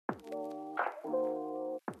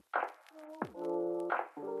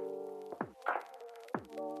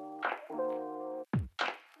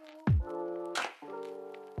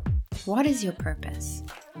What is your purpose?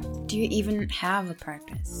 Do you even have a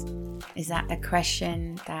purpose? Is that a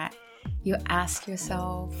question that you ask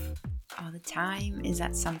yourself all the time? Is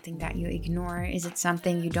that something that you ignore? Is it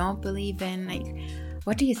something you don't believe in?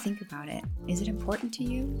 What do you think about it? Is it important to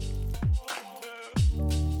you?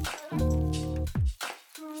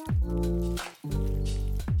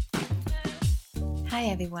 Hi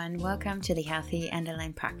everyone, welcome to the Healthy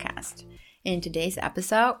Underline podcast. In today's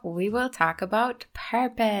episode, we will talk about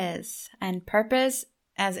purpose, and purpose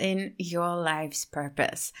as in your life's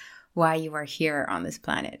purpose, why you are here on this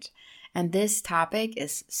planet. And this topic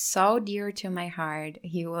is so dear to my heart.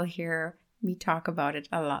 You will hear me talk about it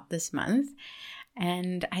a lot this month.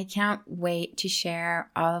 And I can't wait to share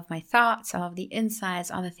all of my thoughts, all of the insights,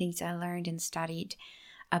 all the things I learned and studied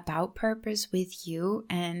about purpose with you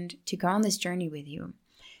and to go on this journey with you.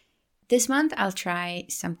 This month, I'll try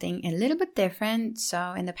something a little bit different.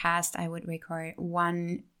 So in the past, I would record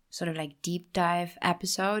one sort of like deep dive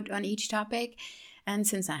episode on each topic. And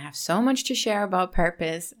since I have so much to share about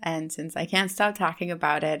purpose and since I can't stop talking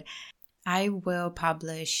about it, I will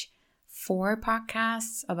publish 4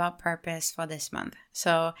 podcasts about purpose for this month.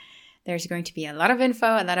 So there's going to be a lot of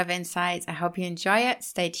info, a lot of insights. I hope you enjoy it.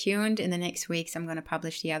 Stay tuned. In the next weeks, I'm going to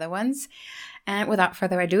publish the other ones. And without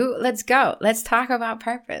further ado, let's go. Let's talk about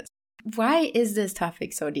purpose. Why is this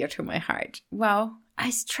topic so dear to my heart? Well, I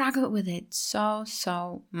struggled with it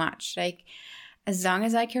so much. As long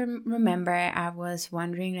as I can remember, I was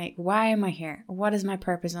wondering, why am I here? What is my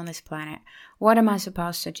purpose on this planet? What am I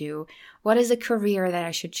supposed to do? What is a career that I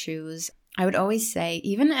should choose? I would always say,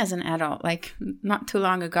 even as an adult, not too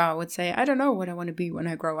long ago, I would say, I don't know what I want to be when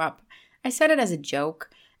I grow up. I said it as a joke.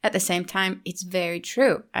 At the same time, it's very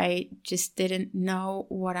true. I just didn't know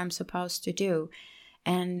what I'm supposed to do.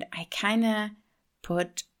 And I kind of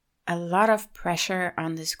put a lot of pressure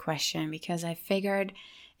on this question because I figured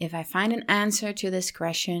if I find an answer to this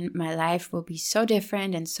question, my life will be so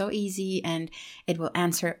different and so easy and it will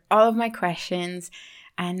answer all of my questions.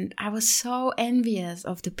 And I was so envious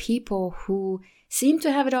of the people who seemed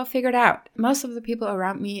to have it all figured out. Most of the people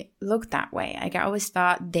around me looked that way. I always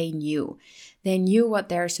thought they knew. They knew what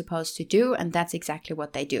they're supposed to do, and that's exactly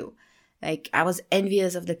what they do. I was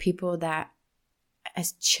envious of the people that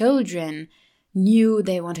as children knew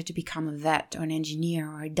they wanted to become a vet or an engineer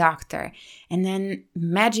or a doctor. And then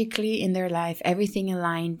magically in their life, everything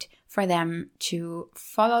aligned for them to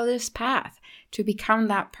follow this path, to become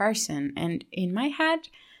that person. And in my head,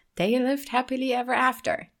 they lived happily ever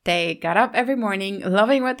after. They got up every morning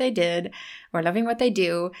loving what they did or loving what they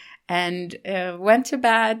do and went to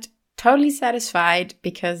bed totally satisfied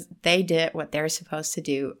because they did what they're supposed to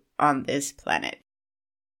do on this planet.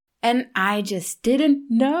 And I just didn't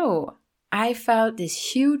know. I felt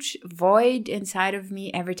this huge void inside of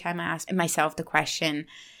me every time I asked myself the question,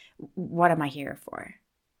 what am I here for?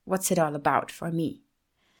 What's it all about for me?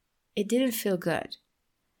 It didn't feel good.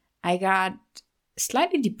 I got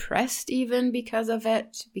slightly depressed even because of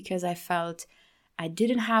it, because I felt I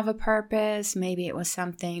didn't have a purpose. Maybe it was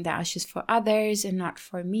something that was just for others and not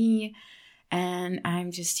for me. And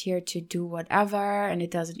I'm just here to do whatever, and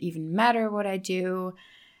it doesn't even matter what I do,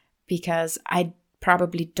 because I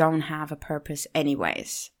probably don't have a purpose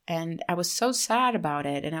anyways. And I was so sad about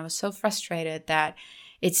it, and I was so frustrated that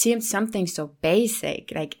it seemed something so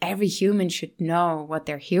basic, like every human should know what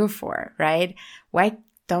they're here for, right? Why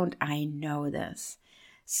don't I know this?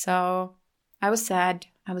 So I was sad,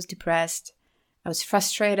 I was depressed, I was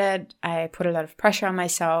frustrated, I put a lot of pressure on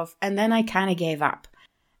myself, and then I kind of gave up.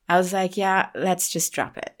 I was like, yeah, let's just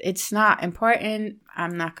drop it. It's not important.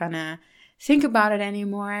 I'm not gonna think about it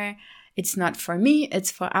anymore. It's not for me, it's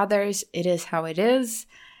for others. It is how it is.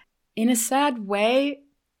 In a sad way,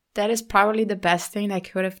 that is probably the best thing I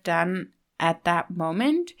could have done at that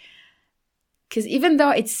moment. Because even though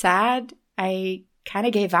it's sad, I kind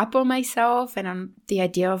of gave up on myself and on the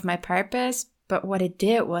idea of my purpose. But what it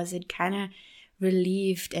did was it kind of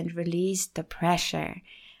relieved and released the pressure.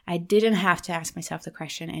 I didn't have to ask myself the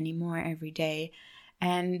question anymore every day.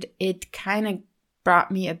 And it kind of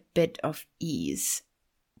brought me a bit of ease.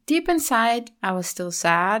 Deep inside, I was still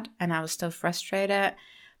sad and I was still frustrated,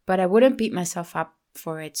 but I wouldn't beat myself up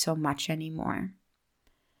for it so much anymore.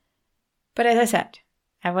 But as I said,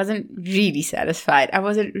 I wasn't really satisfied. I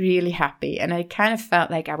wasn't really happy, and I kind of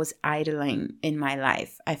felt like I was idling in my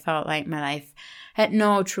life. I felt like my life had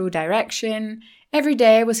no true direction. Every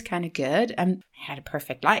day was kind of good. I had a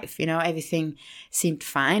perfect life, everything seemed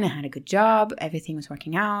fine. I had a good job. Everything was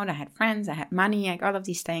working out. I had friends. I had money, all of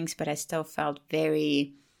these things, but I still felt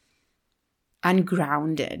very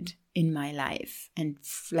ungrounded in my life and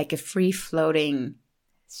like a free floating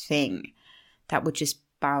thing that would just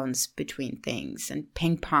bounce between things and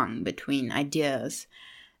ping pong between ideas.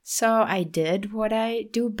 So I did what I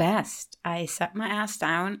do best. I sat my ass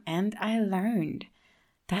down and I learned.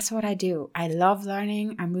 That's what I do. I love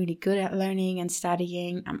learning. I'm really good at learning and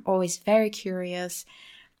studying. I'm always very curious.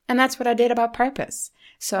 And that's what I did about purpose.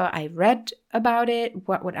 So I read about it.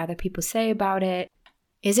 What would other people say about it?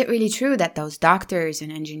 Is it really true that those doctors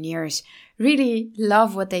and engineers really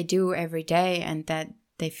love what they do every day and that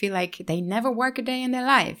they feel like they never work a day in their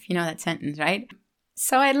life? You know that sentence, right?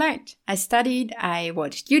 So I learned. I studied. I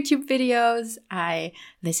watched YouTube videos. I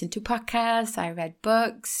listened to podcasts. I read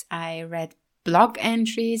books. I read blog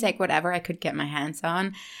entries, like whatever I could get my hands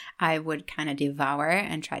on. I would kind of devour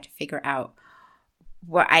and try to figure out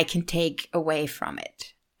what I can take away from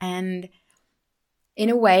it. And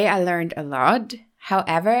in a way, I learned a lot.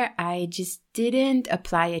 However, I just didn't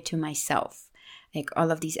apply it to myself. Like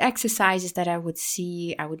all of these exercises that I would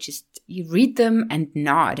see, I would just read them and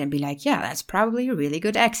nod and be like, yeah, that's probably a really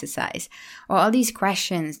good exercise. Or all these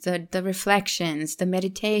questions, the reflections, the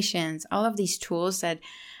meditations, all of these tools that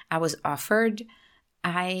I was offered,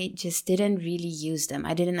 I just didn't really use them.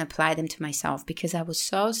 I didn't apply them to myself because I was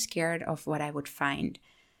so scared of what I would find.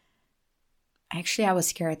 Actually, I was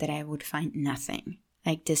scared that I would find nothing.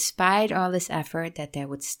 Like despite all this effort, that there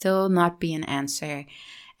would still not be an answer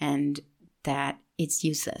and that it's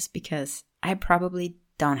useless because I probably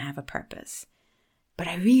don't have a purpose. But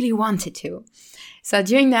I really wanted to. So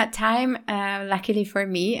during that time, luckily for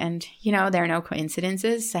me, and there are no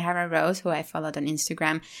coincidences, Sahara Rose, who I followed on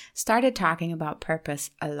Instagram, started talking about purpose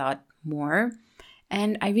a lot more.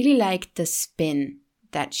 And I really liked the spin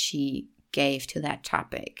that she gave to that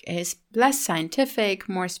topic. It's less scientific,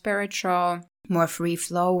 more spiritual, more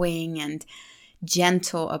free-flowing and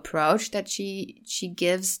gentle approach that she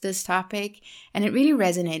gives this topic. And it really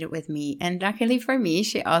resonated with me. And luckily for me,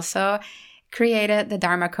 she also created the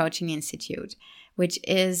Dharma Coaching Institute, which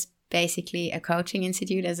is basically a coaching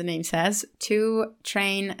institute, as the name says, to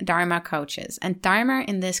train Dharma coaches. And Dharma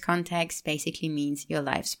in this context basically means your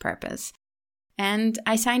life's purpose. And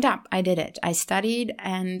I signed up. I did it. I studied.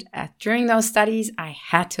 And during those studies, I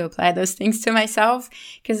had to apply those things to myself.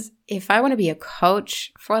 Because if I want to be a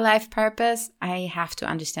coach for life purpose, I have to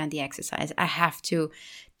understand the exercise. I have to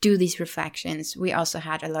do these reflections. We also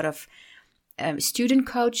had a lot of student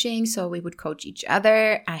coaching, so we would coach each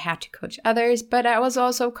other. I had to coach others, but I was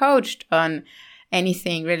also coached on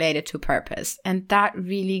anything related to purpose. And that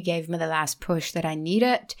really gave me the last push that I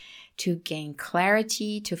needed to gain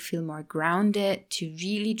clarity, to feel more grounded, to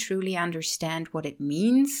really truly understand what it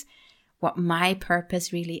means, what my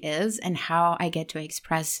purpose really is, and how I get to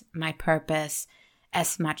express my purpose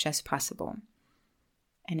as much as possible.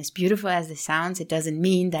 And as beautiful as this sounds, it doesn't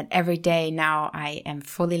mean that every day now I am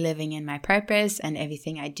fully living in my purpose and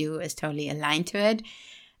everything I do is totally aligned to it.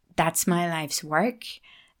 That's my life's work.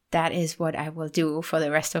 That is what I will do for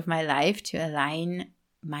the rest of my life, to align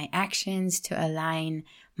my actions, to align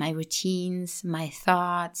my routines, my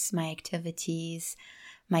thoughts, my activities,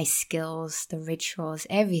 my skills, the rituals,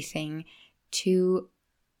 everything to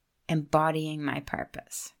embodying my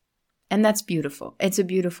purpose. And that's beautiful. It's a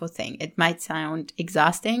beautiful thing. It might sound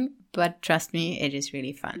exhausting, but trust me, it is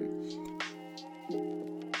really fun.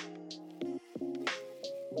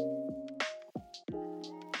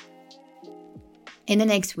 In the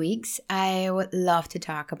next weeks, I would love to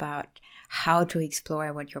talk about how to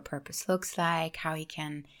explore what your purpose looks like, how you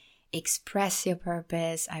can express your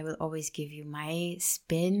purpose. I will always give you my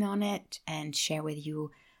spin on it and share with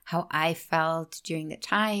you how I felt during the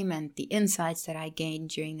time and the insights that I gained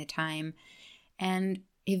during the time, and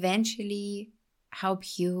eventually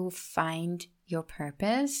help you find your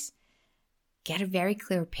purpose, get a very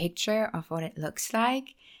clear picture of what it looks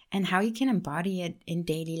like and how you can embody it in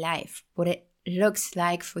daily life, what it looks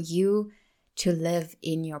like for you to live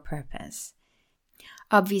in your purpose.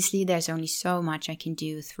 Obviously, there's only so much I can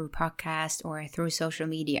do through podcast or through social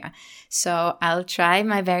media. So I'll try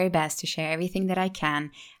my very best to share everything that I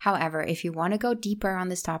can. However, if you want to go deeper on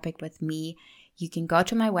this topic with me, you can go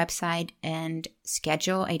to my website and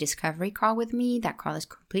schedule a discovery call with me. That call is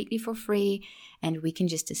completely for free, and we can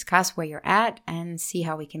just discuss where you're at and see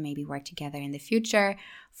how we can maybe work together in the future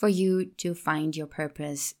for you to find your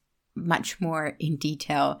purpose much more in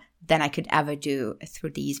detail than I could ever do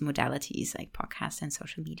through these modalities like podcasts and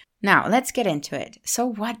social media. Now, let's get into it. So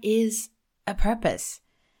what is a purpose?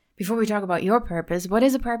 Before we talk about your purpose, what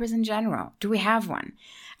is a purpose in general? Do we have one?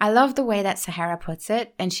 I love the way that Sahara puts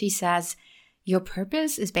it, and she says, your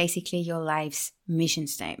purpose is basically your life's mission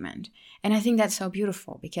statement. And I think that's so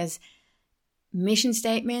beautiful because mission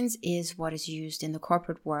statements is what is used in the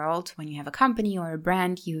corporate world. When you have a company or a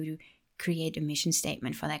brand, you create a mission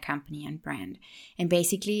statement for that company and brand. And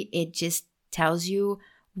basically, it just tells you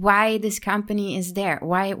why this company is there,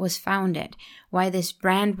 why it was founded, why this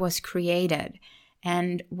brand was created,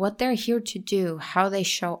 and what they're here to do, how they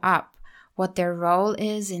show up, what their role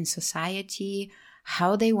is in society,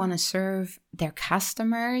 how they want to serve their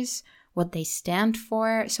customers, what they stand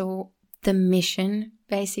for. So the mission,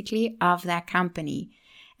 basically, of that company.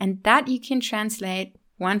 And that you can translate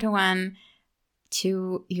one-to-one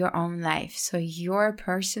to your own life. So your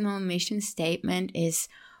personal mission statement is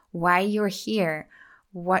why you're here,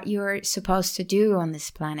 what you're supposed to do on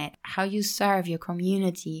this planet, how you serve your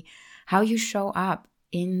community, how you show up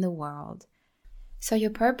in the world. So your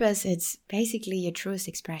purpose is basically your truest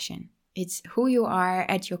expression. It's who you are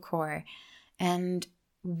at your core and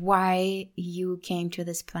why you came to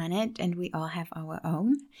this planet. And we all have our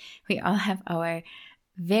own. We all have our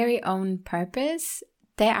very own purpose.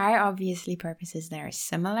 There are obviously purposes that are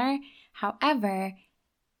similar. However,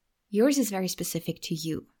 yours is very specific to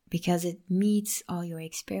you because it meets all your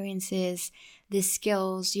experiences, the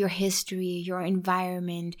skills, your history, your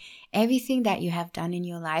environment, everything that you have done in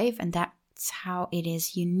your life. And that's how it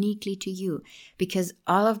is uniquely to you, because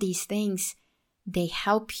all of these things, they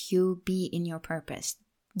help you be in your purpose.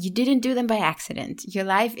 You didn't do them by accident. Your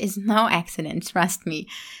life is no accident, trust me.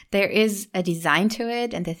 There is a design to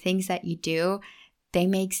it, and the things that you do, they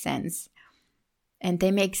make sense. And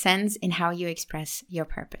they make sense in how you express your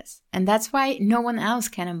purpose. And that's why no one else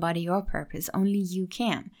can embody your purpose. Only you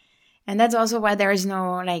can. And that's also why there is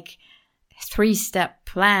no 3-step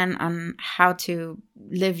plan on how to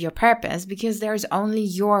live your purpose, because there's only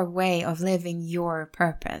your way of living your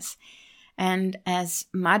purpose. And as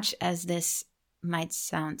much as this might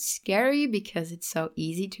sound scary because it's so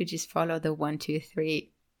easy to just follow the 1, 2,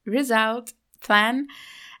 3 result plan,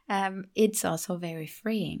 it's also very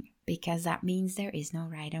freeing, because that means there is no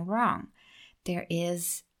right or wrong. There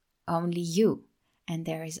is only you, and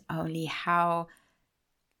there is only how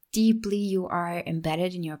deeply you are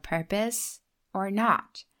embedded in your purpose or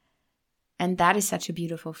not. And that is such a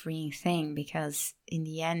beautiful, freeing thing, because in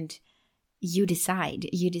the end, you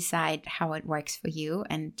decide how it works for you,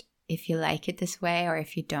 and if you like it this way, or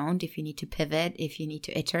if you don't, if you need to pivot, if you need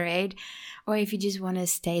to iterate, or if you just want to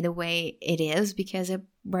stay the way it is because it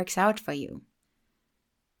works out for you.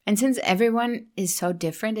 And since everyone is so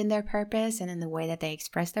different in their purpose and in the way that they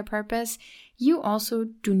express their purpose, you also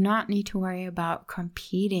do not need to worry about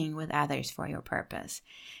competing with others for your purpose.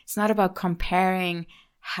 It's not about comparing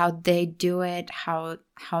how they do it, how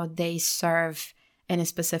they serve in a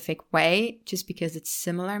specific way. Just because it's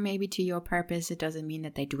similar maybe to your purpose, it doesn't mean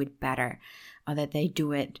that they do it better, or that they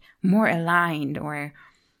do it more aligned or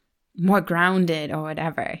more grounded or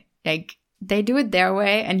whatever. They do it their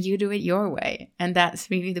way and you do it your way. And that's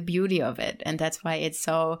really the beauty of it. And that's why it's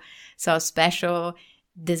so special,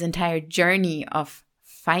 this entire journey of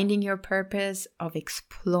finding your purpose, of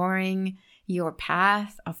exploring your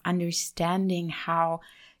path, of understanding how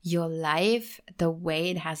your life, the way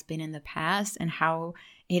it has been in the past and how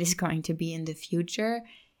it is going to be in the future,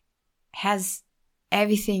 has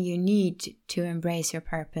everything you need to embrace your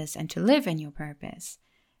purpose and to live in your purpose.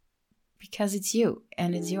 Because it's you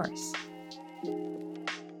and it's yours.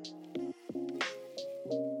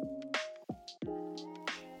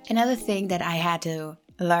 Another thing that I had to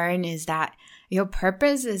learn is that your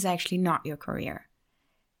purpose is actually not your career.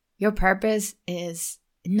 Your purpose is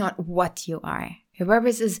not what you are. Your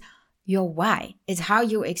purpose is your why. It's how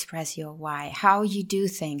you express your why, how you do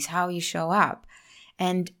things, how you show up.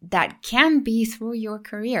 And that can be through your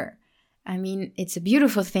career. I mean, it's a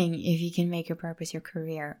beautiful thing if you can make your purpose your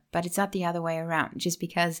career, but it's not the other way around. Just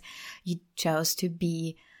because you chose to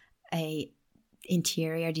be an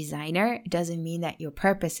interior designer, it doesn't mean that your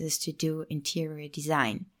purpose is to do interior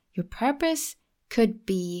design. Your purpose could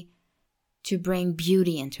be to bring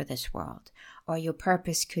beauty into this world, or your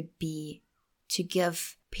purpose could be to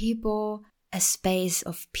give people a space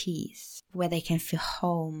of peace where they can feel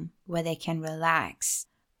home, where they can relax.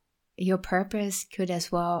 Your purpose could,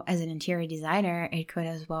 as well as an interior designer, it could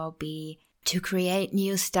as well be to create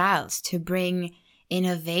new styles, to bring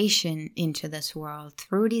innovation into this world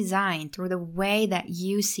through design, through the way that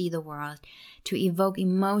you see the world, to evoke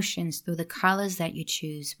emotions through the colors that you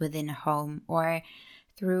choose within a home, or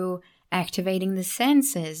through activating the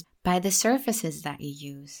senses by the surfaces that you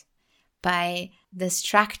use, by the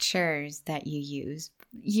structures that you use.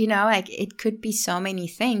 You know, it could be so many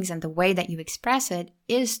things, and the way that you express it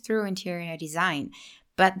is through interior design.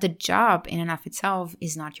 But the job in and of itself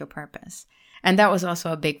is not your purpose. And that was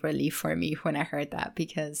also a big relief for me when I heard that,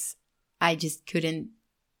 because I just couldn't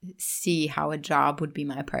see how a job would be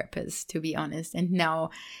my purpose, to be honest. And now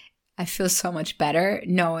I feel so much better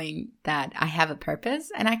knowing that I have a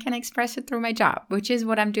purpose and I can express it through my job, which is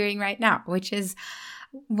what I'm doing right now, which is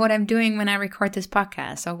what I'm doing when I record this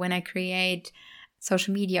podcast or when I create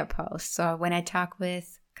social media posts or when I talk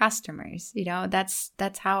with customers.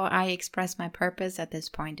 That's how I express my purpose at this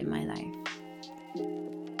point in my life.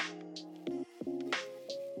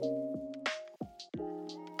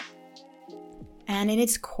 And in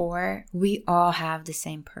its core, we all have the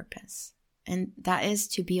same purpose. And that is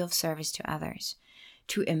to be of service to others,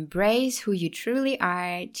 to embrace who you truly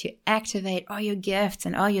are, to activate all your gifts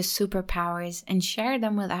and all your superpowers and share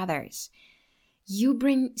them with others. You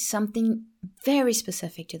bring something very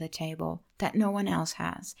specific to the table that no one else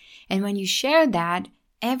has. And when you share that,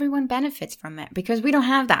 everyone benefits from it because we don't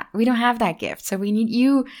have that. We don't have that gift. So we need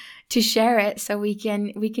you to share it so we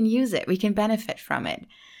can use it. We can benefit from it.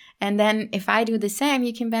 And then if I do the same,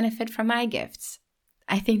 you can benefit from my gifts.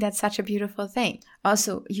 I think that's such a beautiful thing.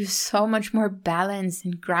 Also, you're so much more balanced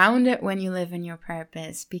and grounded when you live in your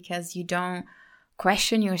purpose because you don't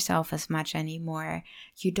question yourself as much anymore.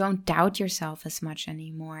 You don't doubt yourself as much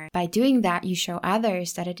anymore. By doing that, you show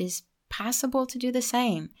others that it is possible to do the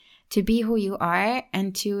same, to be who you are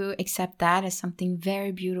and to accept that as something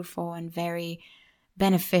very beautiful and very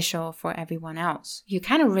beneficial for everyone else. You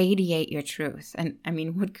kind of radiate your truth. And I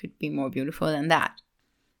mean, what could be more beautiful than that?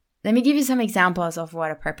 Let me give you some examples of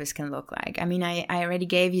what a purpose can look like. I mean, I already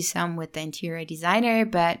gave you some with the interior designer,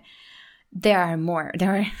 but there are more.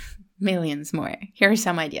 There are millions more. Here are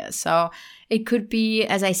some ideas. So it could be,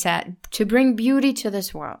 as I said, to bring beauty to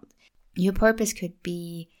this world. Your purpose could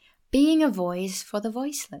be being a voice for the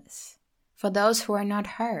voiceless, for those who are not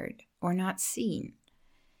heard or not seen.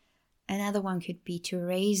 Another one could be to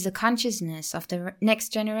raise the consciousness of the next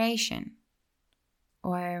generation,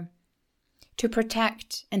 or to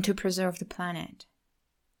protect and to preserve the planet,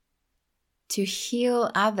 to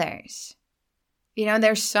heal others.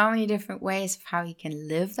 There's so many different ways of how you can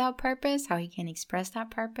live that purpose, how you can express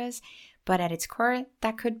that purpose, but at its core,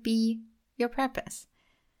 that could be your purpose.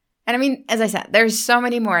 And I mean, as I said, there's so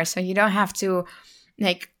many more, so you don't have to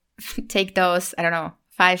take those,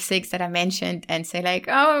 5, 6 that I mentioned and say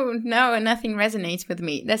oh no, nothing resonates with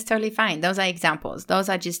me. That's totally fine. Those are examples. Those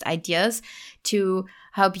are just ideas to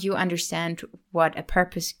help you understand what a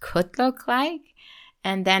purpose could look like,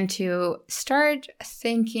 and then to start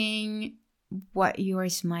thinking what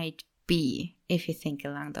yours might be if you think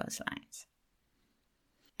along those lines.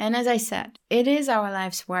 And as I said, it is our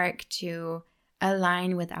life's work to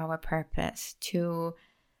align with our purpose, to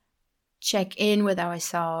check in with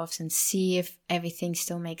ourselves and see if everything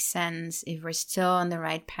still makes sense, if we're still on the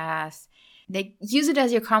right path. Use it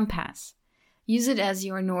as your compass. Use it as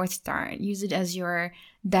your North Star. Use it as your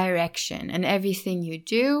direction. And everything you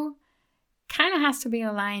do kind of has to be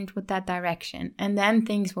aligned with that direction. And then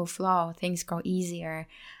things will flow. Things go easier.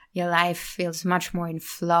 Your life feels much more in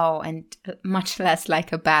flow and much less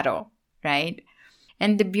like a battle, right?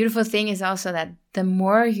 And the beautiful thing is also that the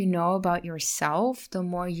more you know about yourself, the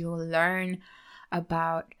more you'll learn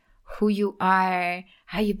about who you are,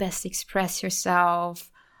 how you best express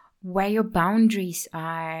yourself, where your boundaries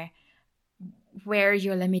are, where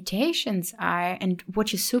your limitations are, and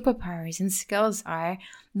what your superpowers and skills are,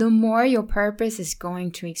 the more your purpose is going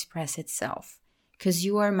to express itself, because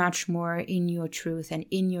you are much more in your truth and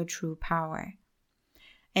in your true power.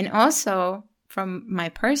 And also, from my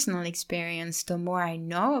personal experience, the more I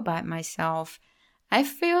know about myself, I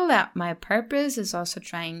feel that my purpose is also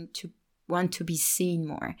trying to want to be seen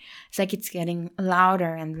more. It's like it's getting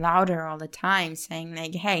louder and louder all the time, saying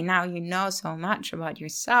hey, now you know so much about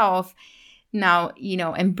yourself. Now,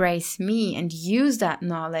 embrace me and use that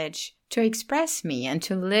knowledge to express me and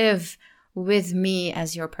to live with me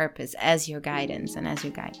as your purpose, as your guidance, and as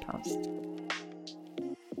your guidepost.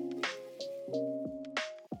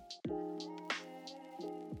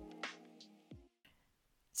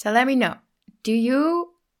 So let me know, do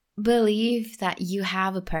you believe that you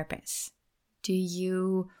have a purpose? Do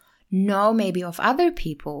you know maybe of other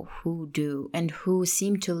people who do and who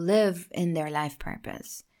seem to live in their life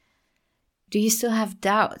purpose? Do you still have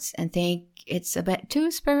doubts and think it's a bit too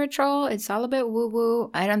spiritual? It's all a bit woo-woo.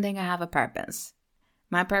 I don't think I have a purpose.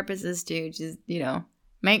 My purpose is to just,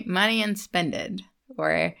 make money and spend it,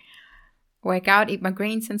 or work out, eat my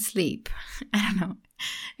greens and sleep. I don't know.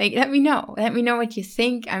 Let me know. Let me know what you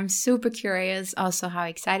think. I'm super curious also how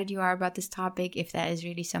excited you are about this topic, if that is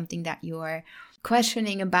really something that you're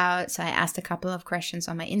questioning about. So I asked a couple of questions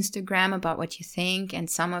on my Instagram about what you think, and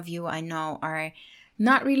some of you I know are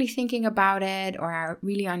not really thinking about it or are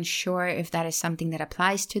really unsure if that is something that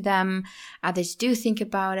applies to them. Others do think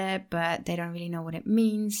about it, but they don't really know what it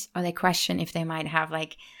means, or they question if they might have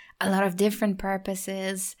a lot of different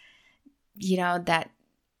purposes, that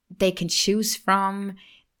they can choose from.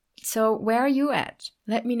 So where are you at?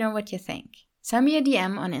 Let me know what you think. Send me a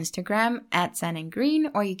DM on Instagram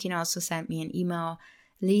 @ZenandGreen, or you can also send me an email,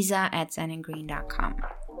 lisa@zenandgreen.com.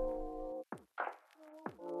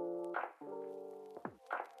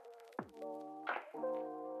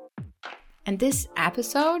 And this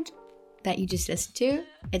episode that you just listened to,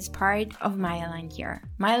 it's part of My Aligned Year.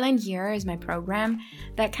 My Aligned Year is my program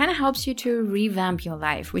that kind of helps you to revamp your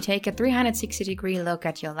life. We take a 360-degree look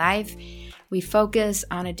at your life. We focus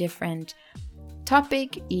on a different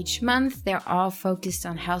topic each month. They're all focused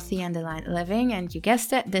on healthy and aligned living. And you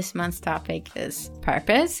guessed it, this month's topic is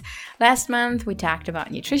purpose. Last month, we talked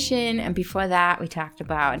about nutrition. And before that, we talked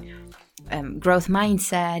about growth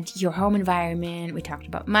mindset, your home environment. We talked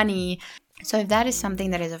about money. So if that is something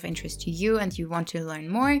that is of interest to you and you want to learn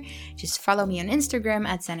more, just follow me on Instagram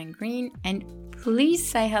 @ZenandGreen, and please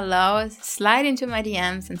say hello, slide into my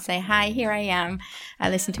DMs and say, hi, here I am. I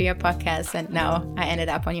listened to your podcast and now I ended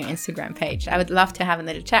up on your Instagram page. I would love to have a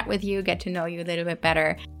little chat with you, get to know you a little bit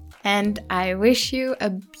better. And I wish you a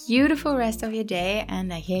beautiful rest of your day,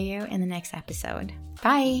 and I hear you in the next episode.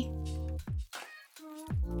 Bye.